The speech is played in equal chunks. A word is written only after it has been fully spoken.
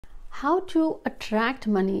how to attract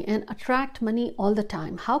money and attract money all the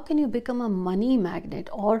time. How can you become a money magnet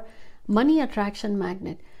or money attraction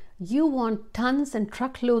magnet? You want tons and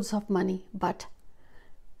truckloads of money, but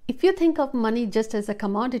if you think of money just as a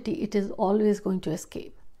commodity, it is always going to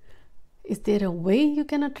escape. Is there a way you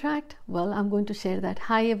can attract? Well, I'm going to share that.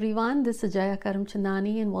 Hi everyone, this is Jaya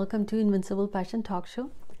Karamchandani and welcome to Invincible Passion Talk Show.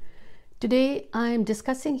 Today I am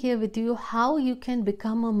discussing here with you how you can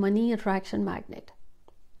become a money attraction magnet.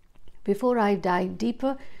 Before I dive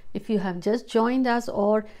deeper, if you have just joined us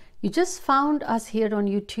or you just found us here on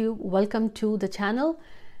YouTube, welcome to the channel.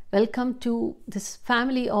 Welcome to this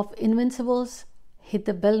family of Invincibles. Hit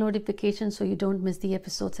the bell notification so you don't miss the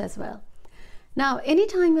episodes as well. Now,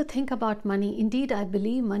 anytime you think about money, indeed, I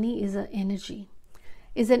believe money is an energy.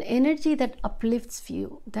 Is an energy that uplifts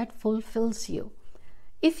you, that fulfills you.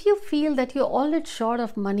 If you feel that you're already short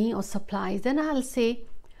of money or supplies, then I'll say,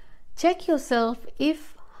 check yourself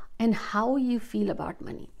if and how you feel about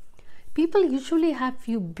money. People usually have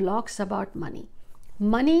few blocks about money.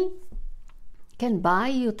 Money can buy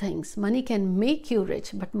you things. Money can make you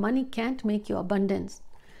rich, but money can't make you abundance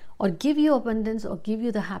or give you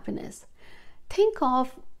the happiness. Think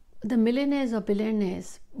of the millionaires or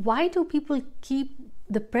billionaires. Why do people keep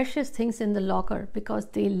the precious things in the locker? Because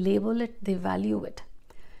they label it, they value it.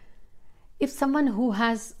 If someone who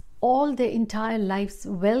has all their entire life's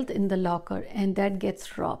wealth in the locker and that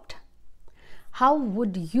gets robbed, how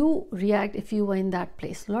would you react if you were in that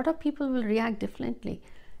place? A lot of people will react differently.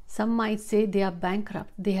 Some might say they are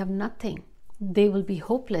bankrupt, they have nothing, they will be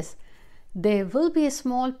hopeless. There will be a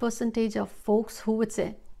small percentage of folks who would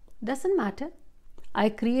say, doesn't matter, I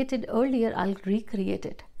created earlier, I'll recreate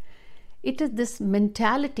it. It is this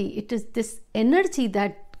mentality, it is this energy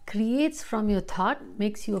that creates from your thought,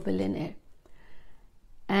 makes you a billionaire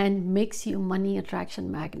and makes you money attraction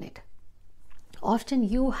magnet. Often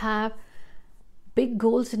you have big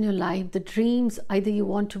goals in your life, the dreams, either you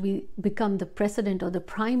want to become the president or the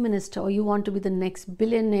prime minister, or you want to be the next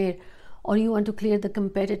billionaire, or you want to clear the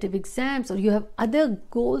competitive exams, or you have other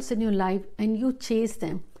goals in your life and you chase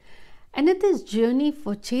them. And in this journey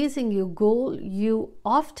for chasing your goal, you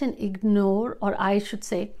often ignore, or I should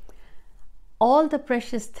say, all the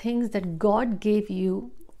precious things that God gave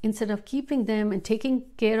you. Instead of keeping them and taking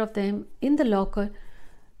care of them in the locker,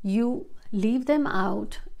 you leave them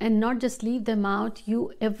out. And not just leave them out,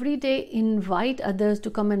 you every day invite others to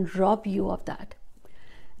come and rob you of that.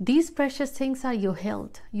 These precious things are your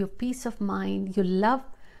health, your peace of mind, your love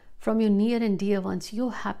from your near and dear ones,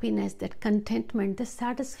 your happiness, that contentment, the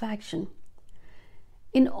satisfaction.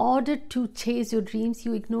 In order to chase your dreams,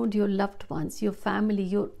 you ignored your loved ones, your family,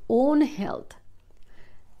 your own health.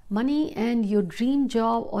 Money and your dream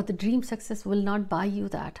job or the dream success will not buy you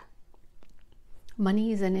that.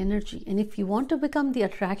 Money is an energy, and if you want to become the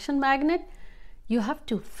attraction magnet, you have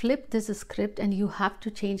to flip this script and you have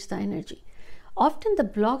to change the energy. Often the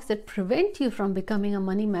blocks that prevent you from becoming a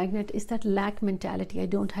money magnet is that lack mentality. I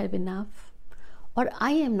don't have enough, or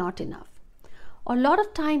I am not enough. Or a lot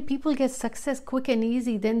of time people get success quick and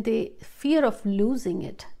easy, then they fear of losing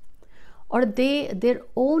it, or their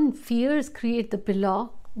own fears create the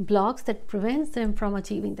blocks that prevents them from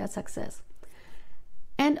achieving that success.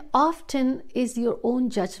 And often is your own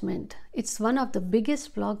judgment. It's one of the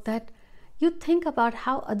biggest blocks, that you think about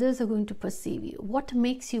how others are going to perceive you, what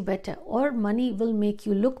makes you better, or money will make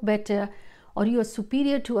you look better, or you are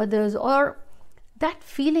superior to others, or that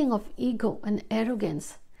feeling of ego and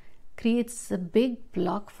arrogance creates a big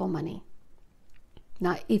block for money.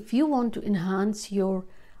 Now, if you want to enhance your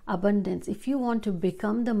abundance, if you want to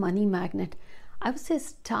become the money magnet, I would say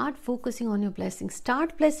start focusing on your blessings.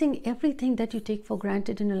 Start blessing everything that you take for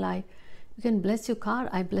granted in your life. You can bless your car.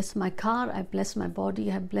 I bless my car. I bless my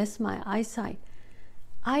body. I bless my eyesight.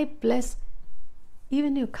 I bless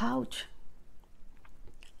even your couch.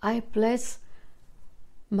 I bless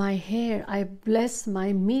my hair. I bless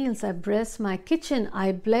my meals. I bless my kitchen.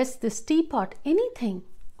 I bless this teapot. Anything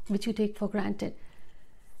which you take for granted.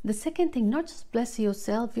 The second thing, not just bless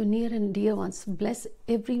yourself, your near and dear ones. Bless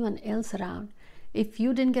everyone else around. If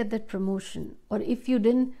you didn't get that promotion, or if you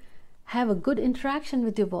didn't have a good interaction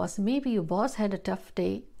with your boss, maybe your boss had a tough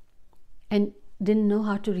day and didn't know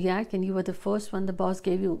how to react, and you were the first one the boss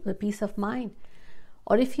gave you the peace of mind.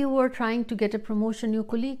 Or if you were trying to get a promotion your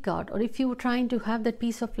colleague got, or if you were trying to have that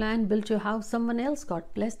piece of land, built your house, someone else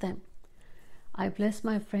got, bless them. I bless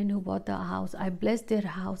my friend who bought the house. I bless their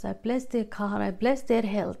house. I bless their car. I bless their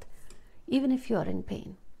health, even if you are in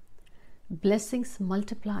pain. Blessings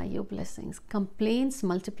multiply your blessings. Complaints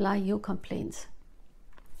multiply your complaints.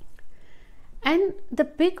 And the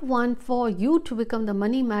big one for you to become the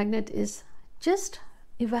money magnet is just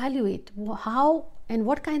evaluate how and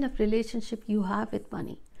what kind of relationship you have with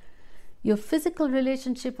money. Your physical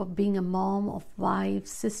relationship of being a mom, of wife,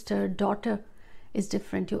 sister, daughter is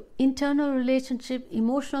different. Your internal relationship,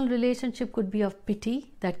 emotional relationship could be of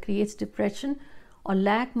pity that creates depression or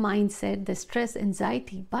lack mindset, the stress,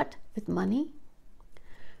 anxiety. But with money,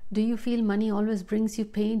 do you feel money always brings you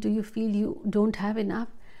pain? Do you feel you don't have enough?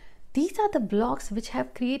 These are the blocks which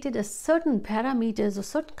have created a certain parameters or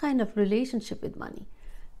certain kind of relationship with money.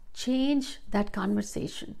 Change that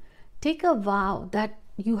conversation. Take a vow that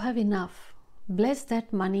you have enough. Bless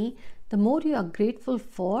that money. The more you are grateful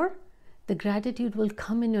for, the gratitude will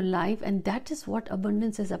come in your life, and that is what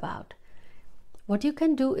abundance is about. What you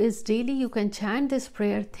can do is daily you can chant this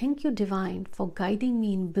prayer: thank you, Divine, for guiding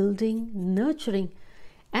me in building, nurturing,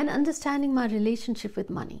 and understanding my relationship with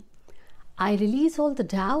money. I release all the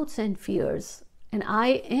doubts and fears, and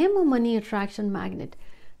I am a money attraction magnet.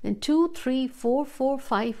 Then 2, 3, 4, 4,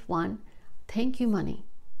 5, 1. Thank you, money.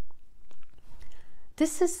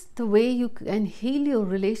 This is the way you can heal your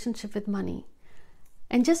relationship with money.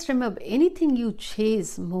 And just remember, anything you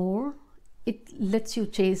chase more, it lets you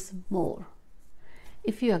chase more.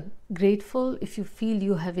 If you are grateful, if you feel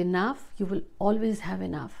you have enough, you will always have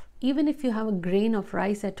enough. Even if you have a grain of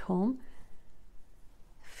rice at home,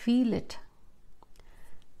 feel it.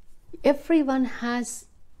 Everyone has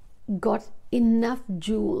got enough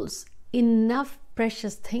jewels, enough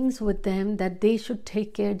precious things with them that they should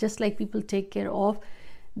take care, just like people take care of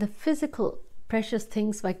the physical precious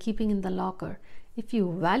things by keeping in the locker. If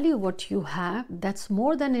you value what you have, that's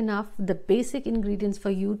more than enough, the basic ingredients for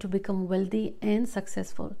you to become wealthy and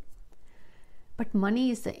successful. But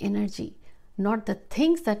money is the energy, not the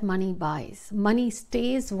things that money buys. Money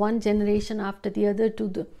stays one generation after the other to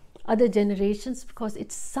the other generations because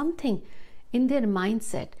it's something in their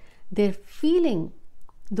mindset. They're feeling,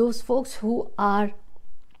 those folks who are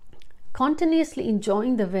continuously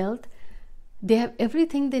enjoying the wealth, they have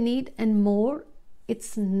everything they need and more.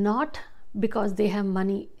 It's not because they have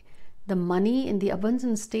money. The money and the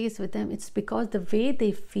abundance stays with them. It's because the way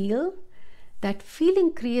they feel, that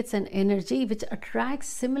feeling creates an energy which attracts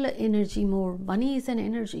similar energy more. Money is an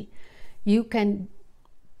energy. You can,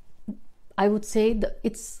 I would say,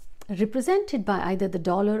 it's represented by either the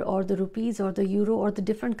dollar or the rupees or the euro or the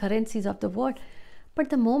different currencies of the world. But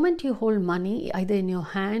the moment you hold money either in your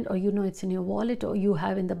hand or it's in your wallet or you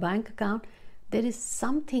have in the bank account, there is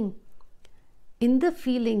something in the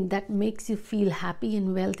feeling that makes you feel happy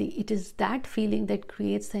and wealthy. It is that feeling that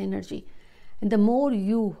creates the energy. And the more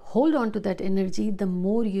you hold on to that energy, the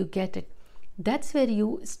more you get it. That's where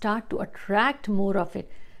you start to attract more of it.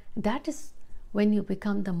 That is when you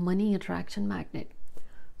become the money attraction magnet.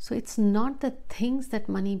 So it's not the things that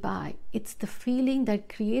money buy, it's the feeling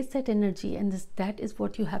that creates that energy, and that is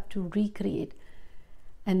what you have to recreate.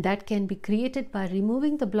 And that can be created by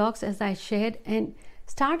removing the blocks as I shared, and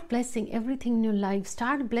start blessing everything in your life.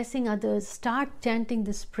 Start blessing others. Start chanting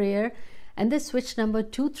this prayer and this switch number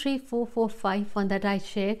 234451 that I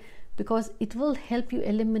share, because it will help you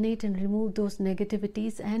eliminate and remove those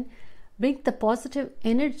negativities and bring the positive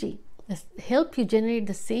energy, help you generate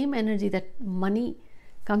the same energy that money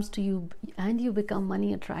comes to you, and you become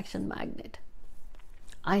money attraction magnet.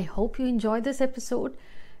 I hope you enjoyed this episode.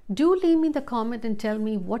 Do leave me the comment and tell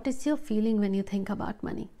me what is your feeling when you think about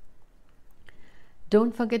money.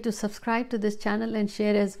 Don't forget to subscribe to this channel and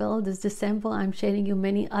share as well. This December I'm sharing you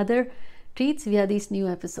many other treats via these new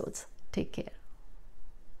episodes. Take care.